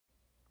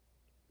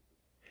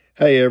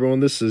Hey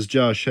everyone, this is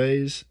Josh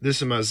Hayes. This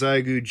is my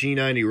Xiegu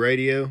G90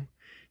 radio.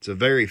 It's a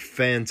very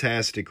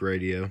fantastic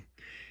radio,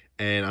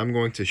 and I'm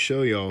going to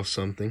show y'all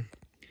something.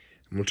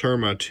 I'm going to turn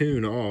my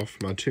tune off,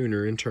 my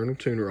internal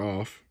tuner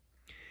off,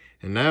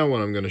 and now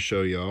what I'm going to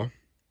show y'all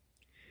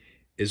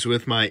is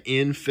with my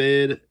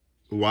in-fed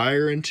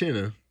wire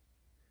antenna.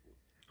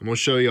 I'm going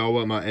to show y'all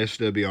what my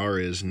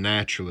SWR is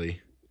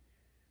naturally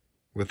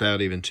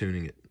without even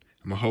tuning it.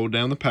 I'm going to hold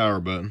down the power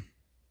button.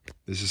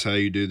 This is how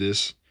you do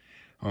this.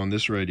 On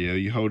this radio,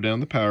 you hold down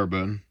the power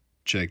button.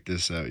 Check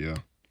this out, y'all.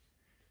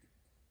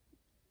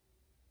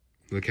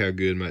 Look how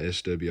good my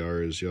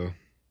SWR is, y'all.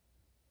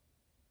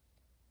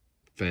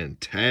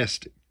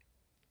 Fantastic.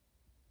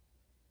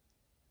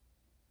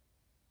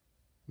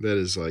 That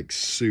is like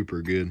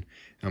super good.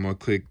 I'm going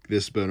to click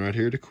this button right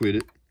here to quit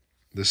it,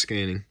 the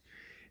scanning.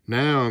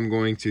 Now I'm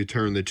going to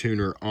turn the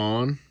tuner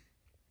on.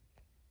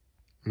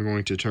 I'm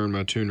going to turn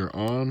my tuner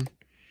on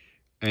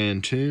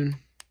and tune.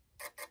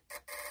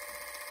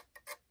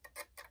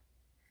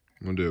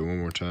 I'm going to do it one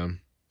more time.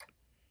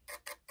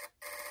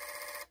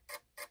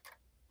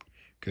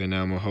 Okay,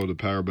 now I'm going to hold the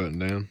power button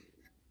down.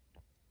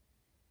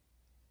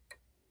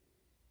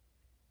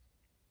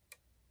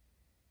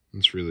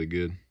 It's really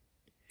good.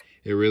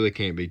 It really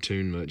can't be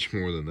tuned much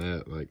more than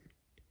that. Like,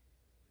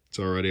 it's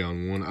already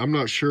on one. I'm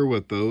not sure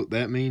what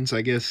that means.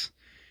 I guess,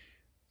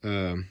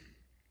 I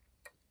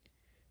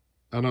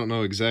don't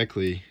know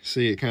exactly.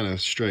 See, it kind of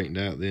straightened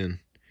out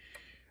then.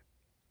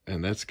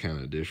 And that's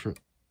kind of different.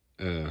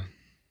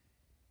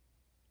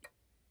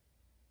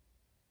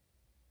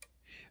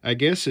 I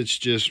guess it's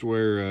just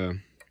where,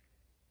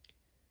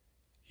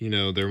 you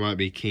know, there might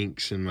be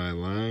kinks in my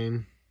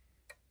line.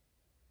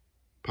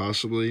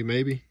 Possibly,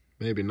 maybe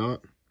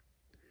not.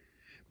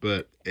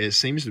 But it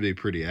seems to be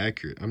pretty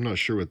accurate. I'm not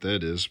sure what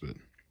that is, but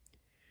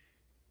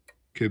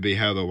could be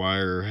how the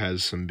wire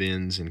has some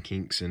bends and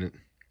kinks in it.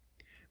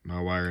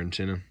 My wire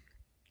antenna.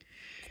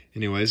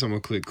 Anyways, I'm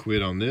going to click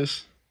quit on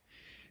this.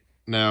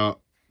 Now,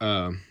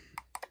 you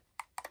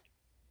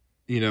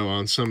know,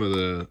 on some of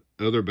the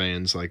other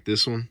bands like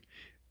this one,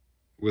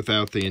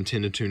 without the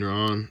antenna tuner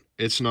on,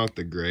 it's not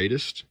the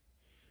greatest,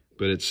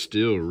 but it's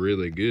still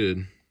really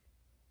good.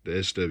 The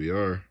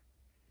SWR,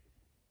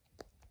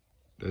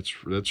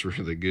 that's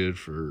really good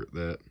for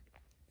that.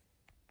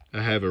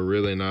 I have a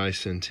really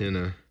nice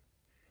antenna,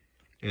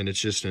 and it's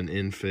just an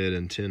in-fed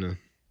antenna,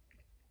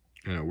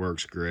 and it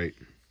works great.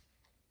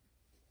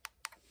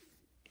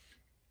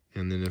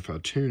 And then if I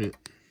tune it,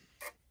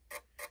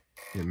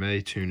 it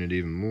may tune it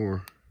even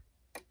more.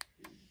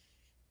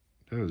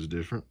 That was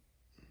different.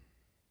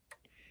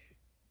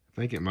 I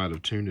think it might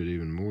have tuned it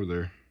even more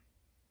there.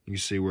 You can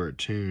see where it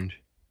tuned.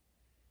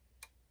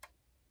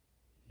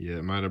 Yeah,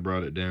 it might have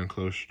brought it down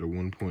closer to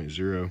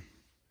 1.0.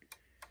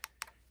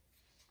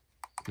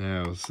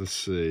 Now, let's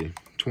see.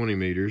 20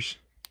 meters.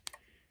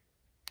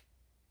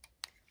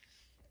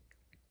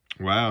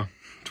 Wow.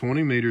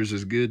 20 meters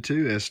is good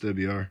too,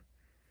 SWR.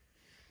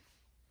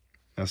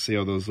 I see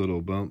all those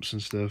little bumps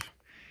and stuff.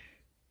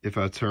 If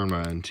I turn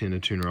my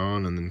antenna tuner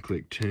on and then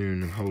click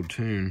tune and hold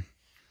tune,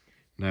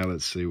 now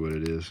let's see what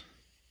it is.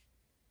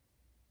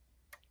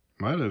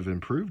 Might have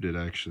improved it,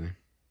 actually.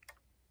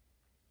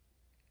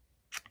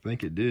 I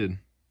think it did.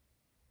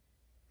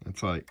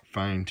 That's like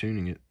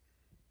fine-tuning it.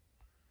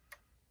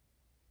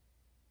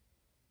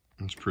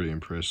 It's pretty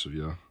impressive,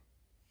 y'all.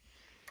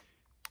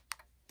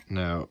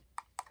 Now,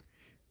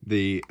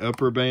 the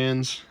upper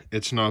bands,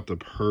 it's not the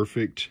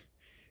perfect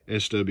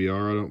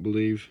SWR, I don't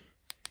believe.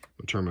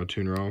 I'll turn my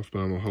tuner off, but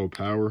I'm going to hold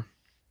power.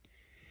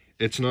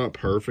 It's not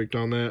perfect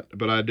on that,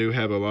 but I do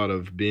have a lot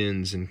of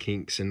bends and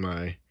kinks in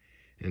my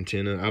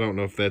antenna. I don't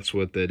know if that's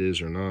what that is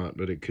or not,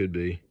 but it could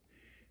be.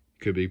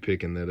 Could be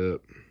picking that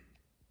up.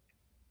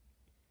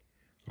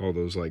 All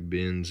those like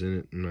bends in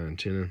it in my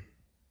antenna.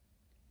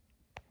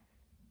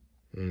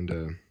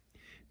 And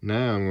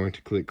now I'm going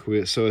to click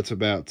quit. So it's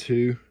about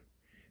 2.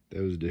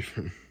 That was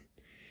different.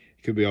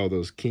 It could be all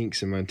those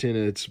kinks in my antenna.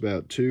 It's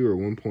about 2 or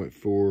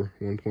 1.4,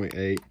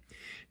 1.8.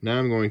 Now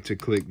I'm going to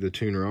click the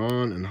tuner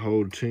on and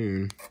hold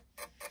tune.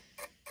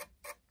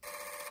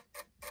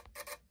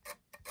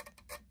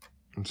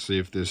 Let's see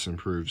if this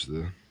improves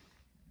the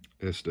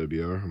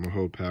SWR. I'm going to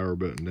hold power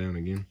button down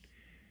again.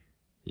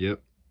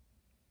 Yep.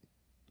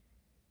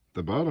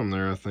 The bottom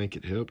there, I think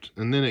it helped.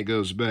 And then it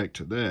goes back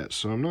to that.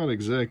 So I'm not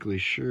exactly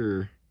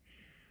sure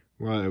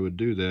why I would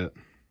do that.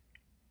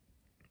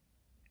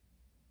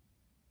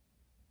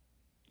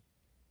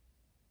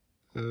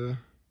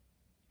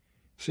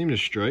 Seem to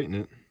straighten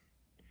it.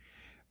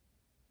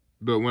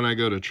 But when I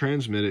go to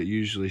transmit, it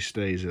usually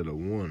stays at a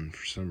 1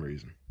 for some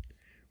reason.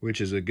 Which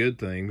is a good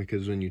thing,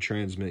 because when you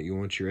transmit, you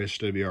want your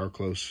SWR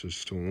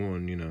closest to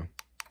 1, you know.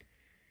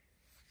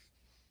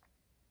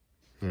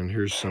 And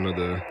here's some of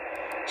the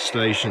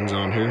stations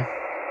on here.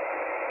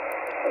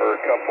 For a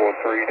couple of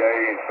 3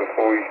 days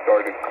before we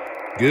started.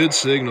 Good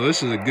signal.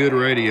 This is a good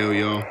radio,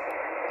 y'all.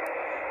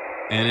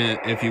 And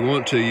if you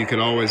want to, you could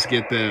always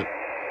get that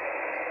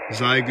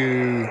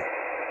Xiegu,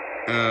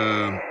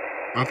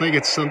 I think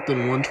it's something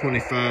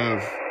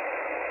 125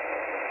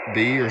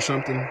 B or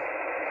something.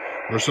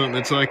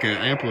 It's like an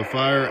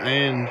amplifier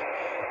and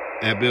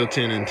a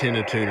built-in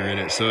antenna tuner in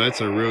it. So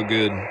that's a real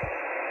good,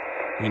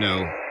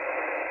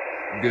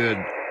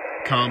 good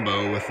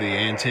combo with the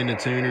antenna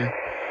tuner,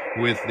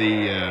 with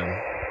the,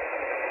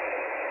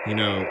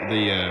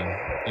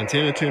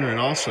 antenna tuner, and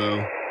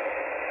also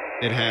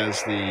it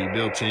has the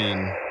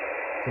built-in,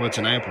 it's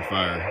an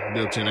amplifier,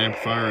 built-in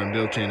amplifier and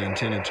built-in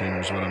antenna tuner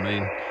is what I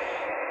mean.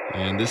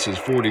 And this is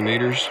 40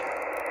 meters.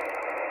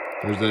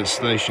 There's that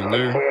station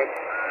there.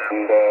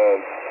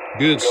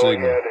 Good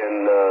signal.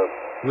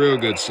 Real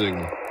good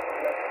signal.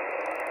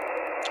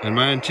 And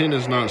my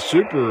antenna's not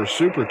super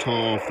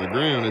tall off the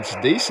ground. It's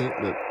decent,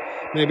 but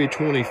maybe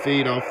 20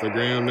 feet off the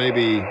ground,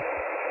 maybe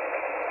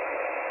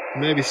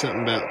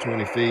something about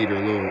 20 feet, or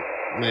a little,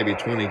 maybe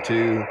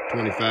 22,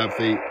 25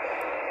 feet.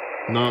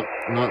 Not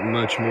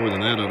much more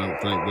than that, I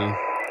don't think, though.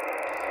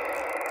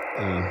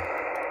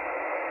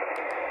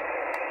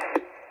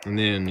 And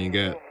then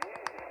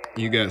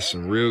you got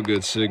some real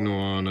good signal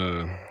on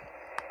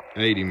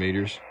 80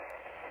 meters.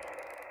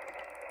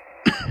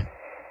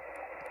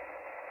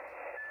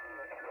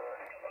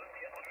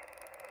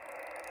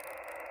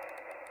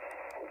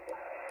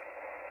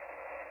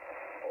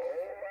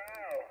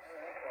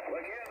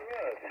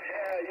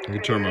 I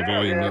can turn my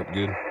volume up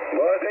good. Well,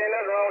 there ain't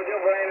nothing wrong with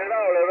your brain at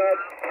all, is it?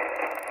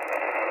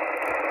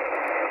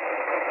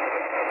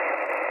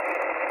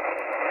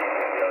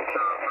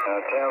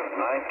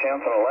 9th,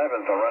 10th, and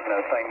 11th are running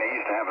that thing. They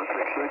used to have a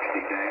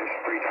 660 dash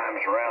 3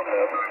 times around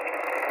up.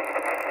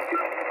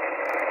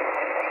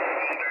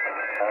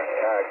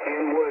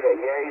 Kenwood at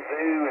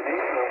Xiegu, and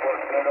these will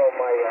work good on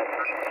my...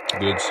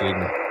 Good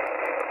signal.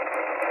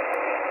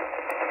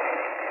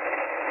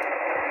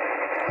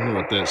 I wonder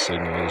what that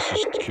signal is,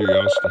 just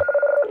curiosity.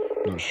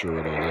 Not sure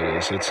what all that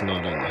is. It's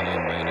not on the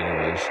handband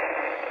anyways.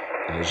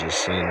 I was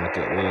just seeing what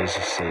that was.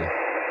 Let's see.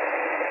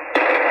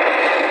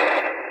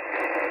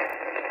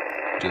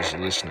 Just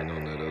listening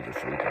on that other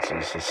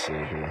frequencies. Let's see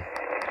here.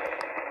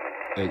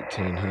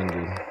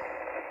 1800.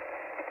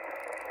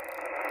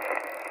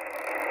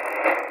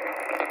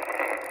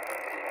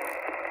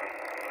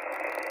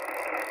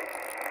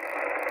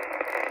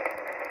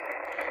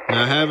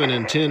 Now I have an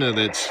antenna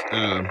that's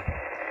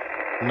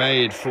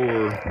made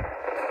for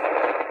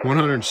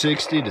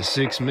 160 to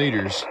 6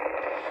 meters.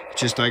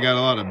 It's just I got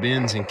a lot of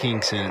bends and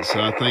kinks in it,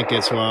 so I think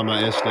that's why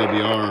my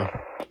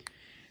SWR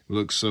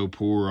looks so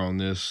poor on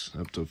this,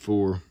 up to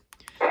 4.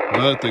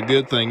 But the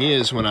good thing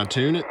is, when I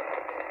tune it,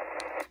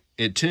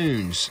 it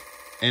tunes,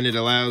 and it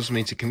allows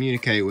me to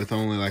communicate with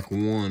only like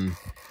one,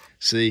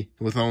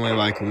 with only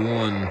like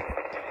one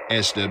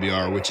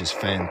SWR, which is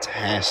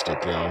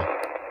fantastic, y'all.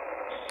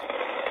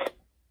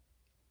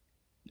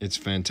 It's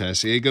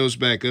fantastic. It goes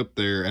back up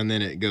there, and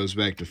then it goes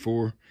back to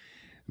 4.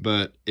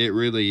 But it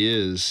really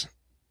is,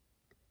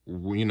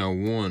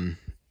 one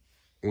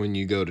when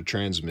you go to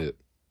transmit.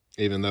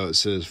 Even though it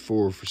says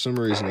 4, for some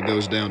reason it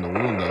goes down to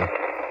 1, though.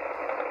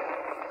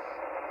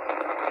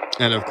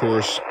 And, of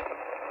course,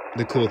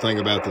 the cool thing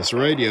about this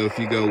radio, if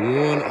you go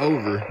 1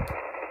 over,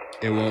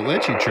 it won't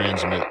let you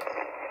transmit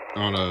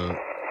on a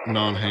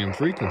non-ham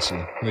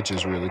frequency, which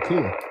is really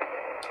cool.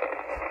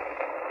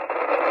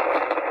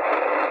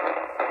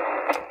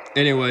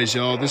 Anyways,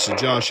 y'all, this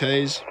is Josh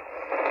Hayes.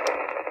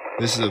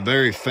 This is a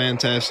very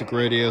fantastic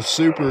radio,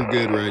 super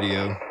good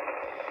radio.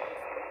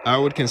 I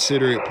would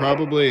consider it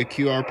probably a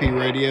QRP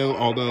radio,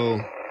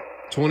 although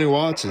 20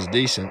 watts is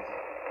decent.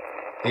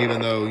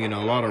 Even though, a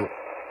lot of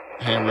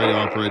ham radio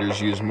operators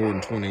use more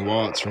than 20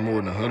 watts or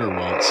more than 100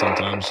 watts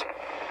sometimes.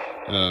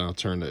 I'll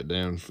turn that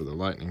down for the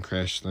lightning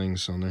crash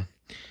things on there,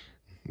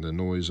 the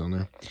noise on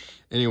there.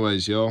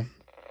 Anyways, y'all,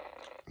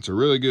 it's a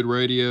really good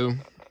radio.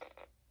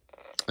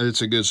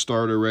 It's a good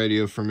starter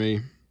radio for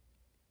me.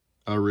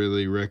 I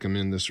really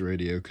recommend this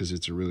radio because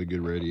it's a really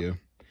good radio.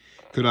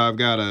 Could I have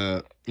got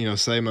a,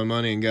 save my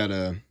money and got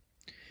a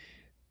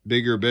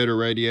bigger, better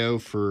radio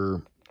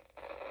for,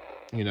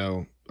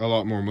 a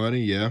lot more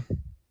money? Yeah.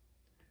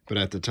 But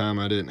at the time,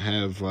 I didn't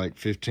have like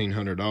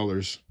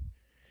 $1,500.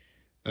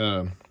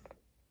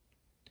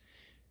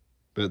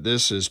 But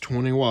this is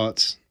 20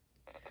 watts.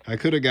 I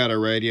could have got a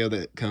radio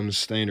that comes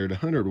standard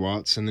 100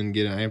 watts and then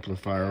get an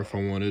amplifier if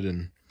I wanted,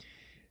 and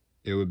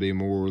it would be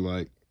more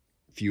like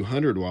a few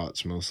hundred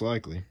watts most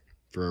likely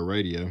for a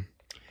radio.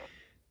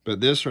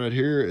 But this right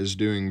here is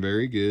doing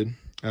very good.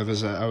 I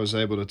was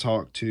able to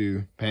talk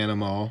to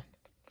Panama.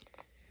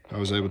 I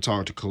was able to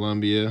talk to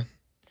Colombia,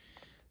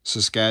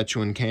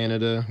 Saskatchewan,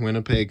 Canada,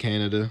 Winnipeg,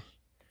 Canada,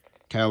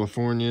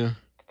 California.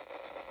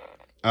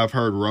 I've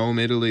heard Rome,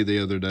 Italy the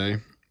other day.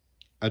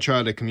 I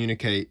try to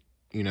communicate,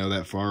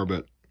 that far,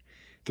 but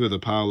through the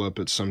pile-up,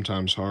 it's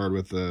sometimes hard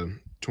with a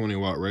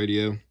 20-watt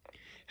radio.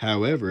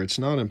 However, it's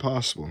not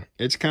impossible.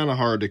 It's kind of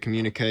hard to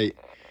communicate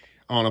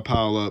on a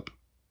pile-up,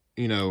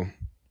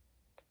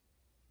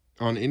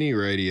 on any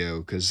radio,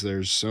 because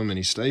there's so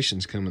many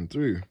stations coming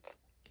through.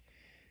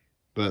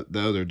 But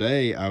the other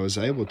day, I was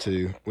able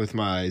to, with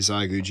my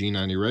Xiegu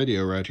G90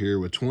 radio right here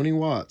with 20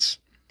 watts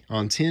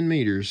on 10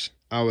 meters,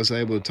 I was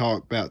able to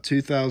talk about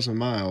 2,000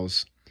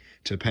 miles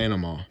to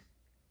Panama.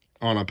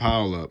 on a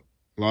pile up.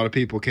 A lot of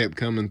people kept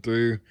coming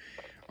through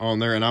on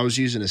there, and I was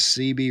using a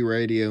CB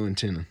radio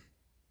antenna.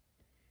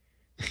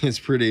 It's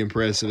pretty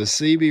impressive. A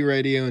CB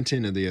radio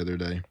antenna the other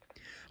day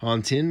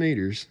on 10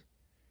 meters,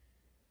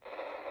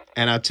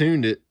 and I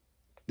tuned it,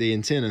 the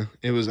antenna.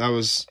 I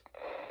was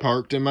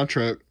parked in my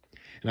truck,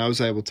 and I was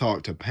able to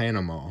talk to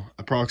Panama,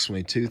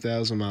 approximately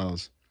 2,000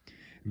 miles.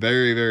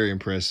 Very, very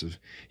impressive.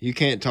 You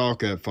can't talk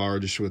that far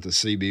just with a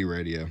CB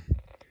radio.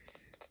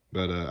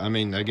 But, I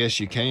mean, I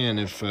guess you can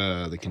if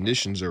the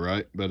conditions are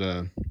right.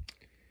 But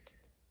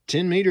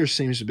 10 meters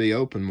seems to be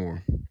open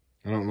more.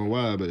 I don't know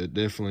why, but it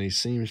definitely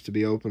seems to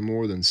be open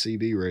more than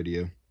CB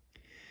radio.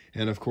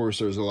 And, of course,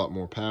 there's a lot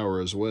more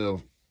power as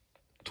well.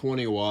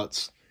 20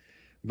 watts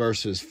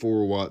versus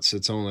 4 watts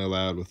that's only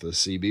allowed with a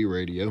CB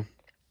radio.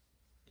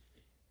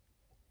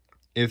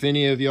 If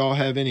any of y'all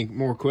have any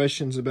more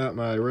questions about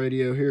my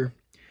radio here,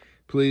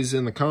 please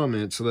in the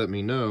comments let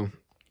me know,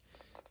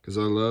 because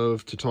I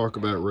love to talk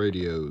about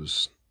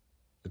radios.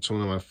 It's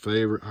one of my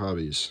favorite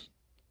hobbies.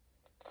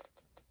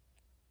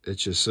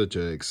 It's just such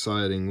an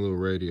exciting little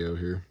radio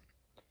here.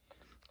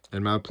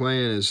 And my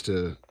plan is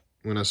to,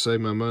 when I save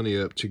my money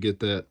up, to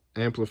get that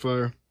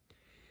amplifier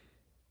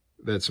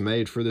that's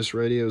made for this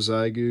radio,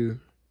 Xiegu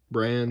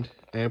brand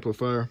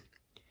amplifier.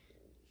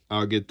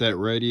 I'll get that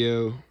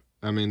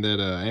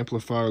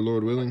amplifier,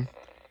 Lord willing,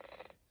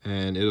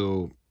 and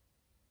it'll,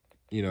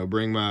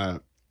 bring my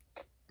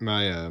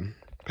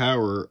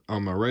power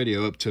on my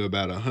radio up to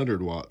about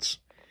 100 watts.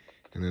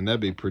 And then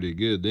that'd be pretty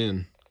good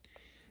then.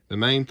 The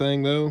main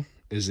thing, though,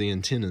 is the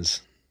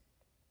antennas.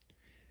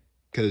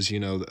 Because, a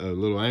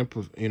little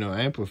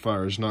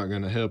amplifier is not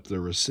going to help the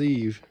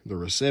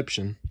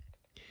reception.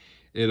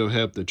 It'll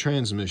help the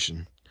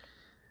transmission.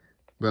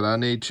 But I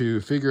need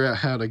to figure out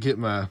how to get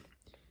my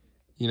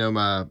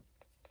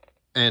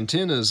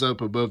antennas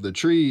up above the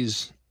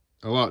trees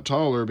a lot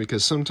taller,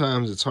 because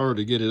sometimes it's hard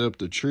to get it up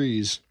the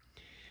trees.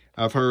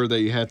 I've heard that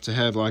you have to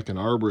have like an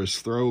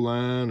arborist throw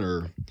line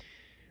or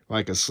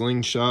like a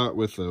slingshot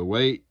with a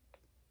weight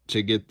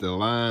to get the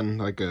line,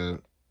 like a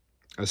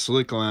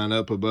slick line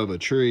up above a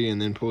tree,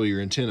 and then pull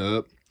your antenna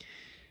up.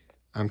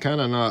 I'm kind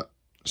of not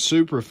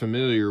super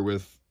familiar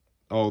with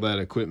all that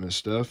equipment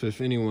stuff. If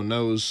anyone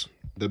knows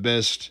the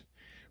best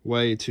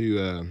way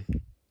to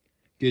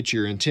get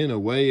your antenna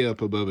way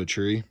up above a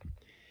tree,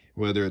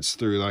 whether it's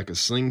through like a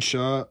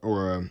slingshot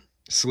or a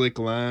slick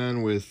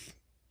line with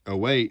a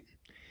weight,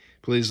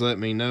 please let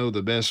me know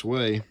the best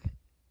way,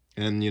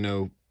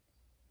 and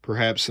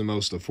perhaps the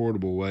most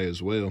affordable way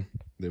as well.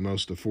 The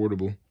most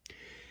affordable.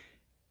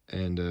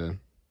 And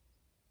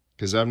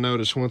because I've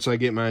noticed once I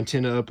get my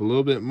antenna up a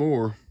little bit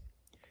more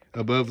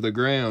above the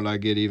ground, I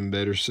get even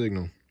better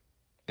signal.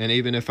 And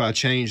even if I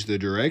change the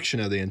direction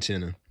of the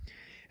antenna,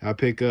 I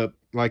pick up,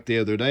 like the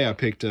other day, I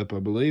picked up, I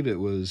believe it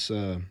was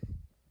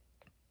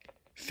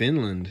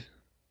Finland,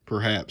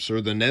 perhaps,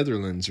 or the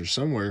Netherlands or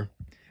somewhere.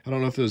 I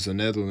don't know if it was the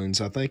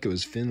Netherlands. I think it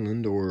was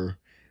Finland or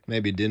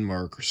maybe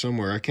Denmark or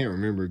somewhere. I can't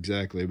remember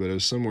exactly, but it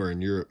was somewhere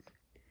in Europe.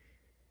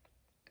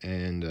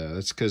 And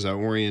that's because I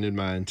oriented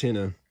my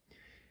antenna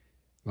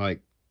like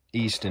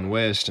east and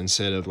west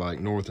instead of like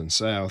north and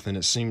south, and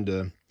it seemed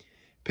to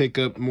pick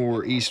up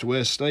more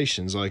east-west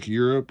stations like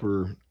Europe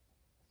or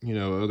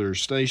other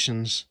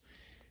stations.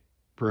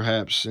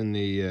 Perhaps in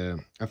the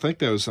I think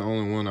that was the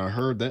only one I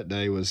heard that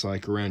day, was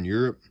like around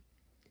Europe.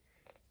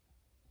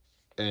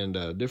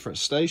 And different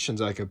stations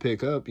I could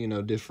pick up,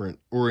 different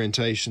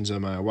orientations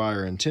of my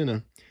wire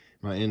antenna,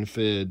 my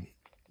in-fed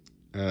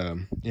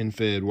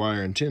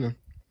wire antenna.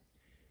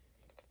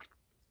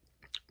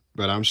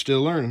 But I'm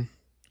still learning.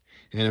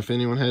 And if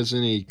anyone has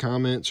any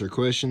comments or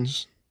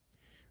questions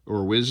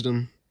or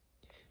wisdom,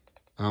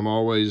 I'm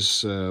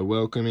always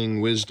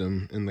welcoming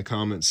wisdom in the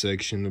comment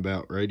section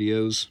about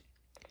radios.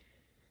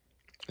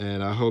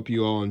 And I hope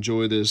you all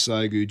enjoy this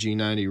Xiegu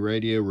G90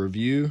 radio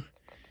review.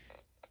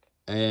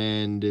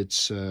 And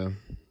it's a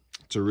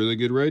really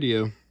good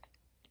radio.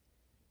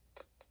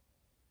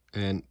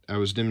 And I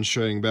was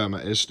demonstrating about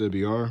my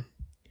SWR.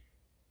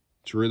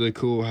 It's really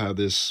cool how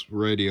this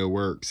radio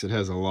works. It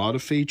has a lot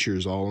of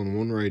features all in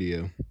one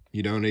radio.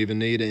 You don't even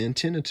need an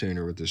antenna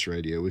tuner with this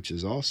radio, which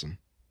is awesome.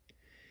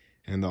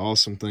 And the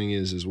awesome thing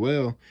is as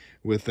well,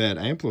 with that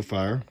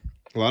amplifier,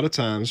 a lot of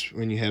times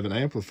when you have an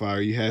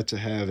amplifier, you have to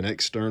have an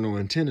external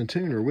antenna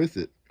tuner with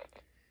it.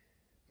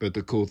 But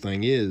the cool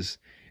thing is,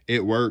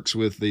 it works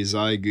with the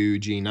Xiegu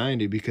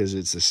G90 because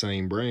it's the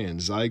same brand,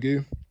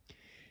 Xiegu.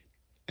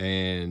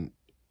 And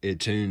it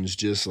tunes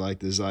just like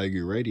the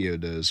Xiegu radio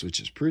does, which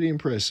is pretty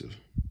impressive.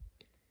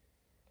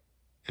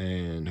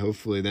 And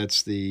hopefully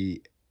that's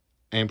the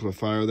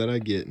amplifier that I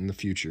get in the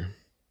future.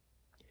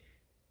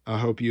 I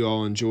hope you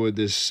all enjoyed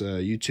this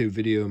YouTube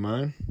video of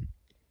mine.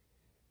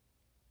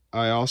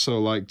 I also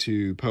like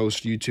to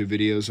post YouTube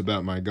videos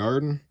about my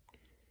garden,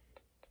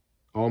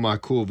 all my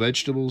cool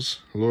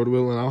vegetables, Lord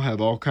willing. I'll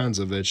have all kinds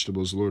of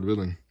vegetables, Lord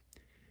willing.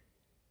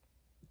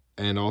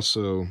 And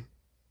also,